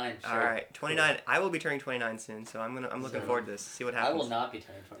 29. Sure. All right, 29. I will be turning 29 soon, so I'm looking forward to this. See what I happens. will not be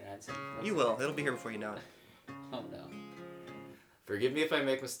turning 29 soon. You will. It'll be here before you know it. Oh no. Forgive me if I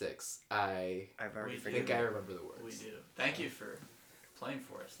make mistakes. I've already I forgiven think I you. remember the words. We do. Thank you for playing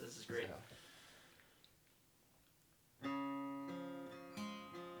for us. This is great. So.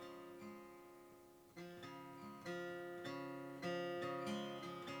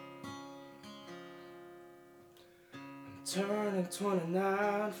 Turning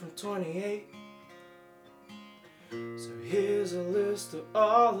 29 from 28. So here's a list of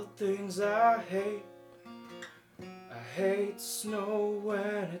all the things I hate. I hate snow when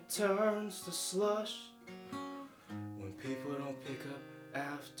it turns to slush. When people don't pick up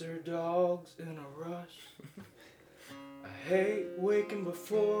after dogs in a rush. I hate waking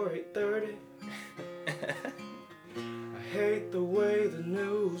before 8:30. I hate the way the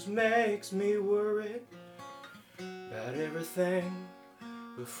news makes me worried about everything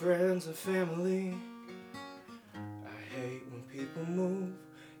with friends and family. I hate when people people move,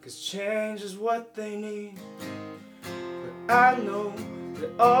 'cause change is what they need. But I know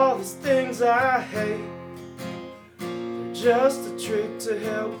that all these things I hate, they're just a trick to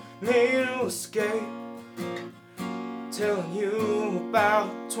help me to escape. Telling you about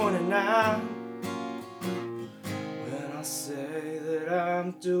 29, when I say that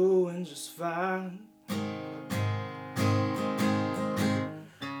I'm doing just fine.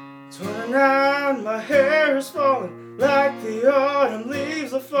 29, my hair is falling like the autumn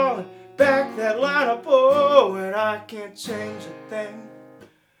leaves are falling. Back that line up, oh, and I can't change a thing.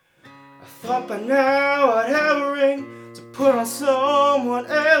 I thought by now I'd have a ring to put on someone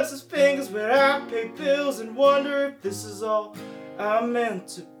else's fingers, but I pay bills and wonder if this is all I'm meant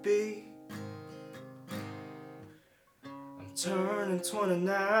to be. I'm turning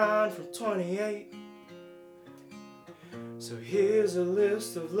 29 from 28. So here's a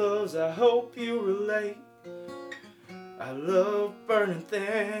list of loves I hope you relate. I love burning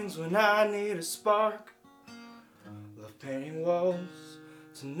things when I need a spark. Love painting walls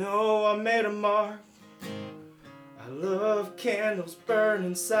to know I made a mark. I love candles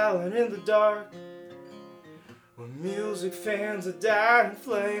burning silent in the dark. When music fans a dying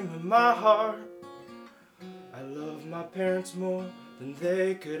flame in my heart. I love my parents more than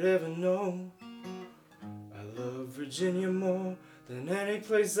they could ever know. I love Virginia more than any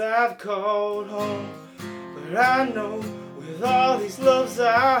place I've called home. But I know with all these loves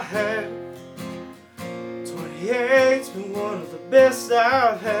I have, 28's been one of the best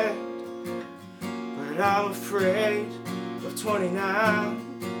I've had. But I'm afraid of 29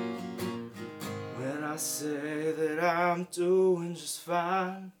 when I say that I'm doing just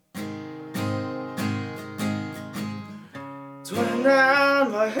fine.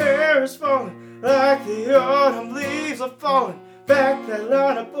 29, my hair is falling like the autumn leaves are falling. Back that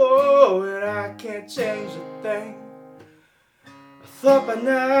line up, oh, and I can't change a thing. I thought by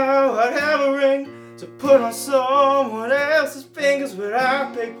now I'd have a ring to put on someone else's fingers, but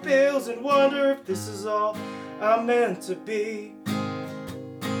I pay bills and wonder if this is all I'm meant to be.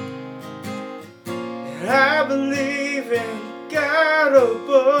 And I believe in God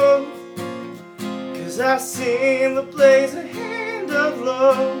above, 'cause I've seen the blazing hand of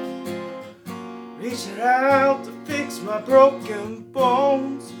love reaching out to fix my broken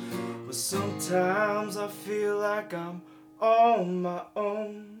bones. But sometimes I feel like I'm on my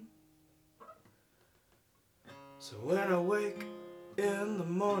own. So when I wake in the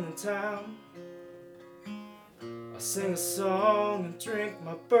morning time, I sing a song and drink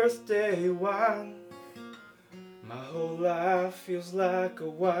my birthday wine. My whole life feels like a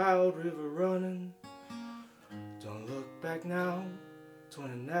wild river running. Don't look back now,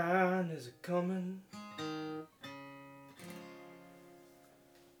 29 is a coming.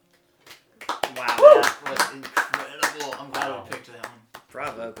 Wow. That was incredible. I'm glad we picked that one.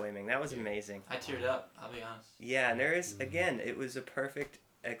 Bravo, Guiming. That was amazing. I teared up, I'll be honest. Yeah, and there is, again, it was a perfect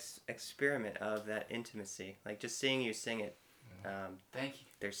experiment of that intimacy. Like, just seeing you sing it. Thank you.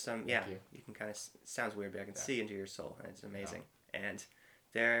 There's some, Thank you. you can kind of, sounds weird, but I can see into your soul, and it's amazing. And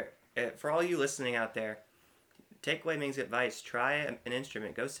there, for all you listening out there, take Guiming's advice. Try an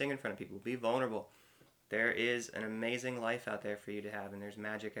instrument. Go sing in front of people. Be vulnerable. There is an amazing life out there for you to have, and there's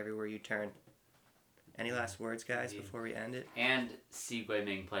magic everywhere you turn. Any last words, guys, before we end it? And see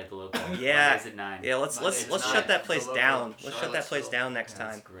Guiming play at the local. Yeah. Mondays at 9. Yeah, let's shut that place down. Let's shut that place down next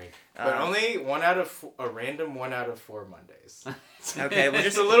time. That's great. But only a random 1 out of 4 Mondays. Okay, well,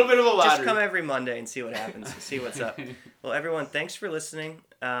 Just a little bit of a lottery. Just come every Monday and see what happens. See what's up. Well, everyone, thanks for listening.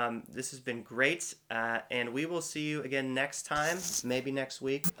 This has been great, and we will see you again next time, maybe next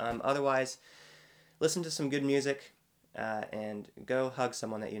week. Otherwise, listen to some good music, and go hug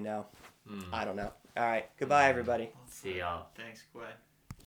someone that you know. I don't know. All right. Goodbye, everybody. See y'all. Thanks, Gwyn.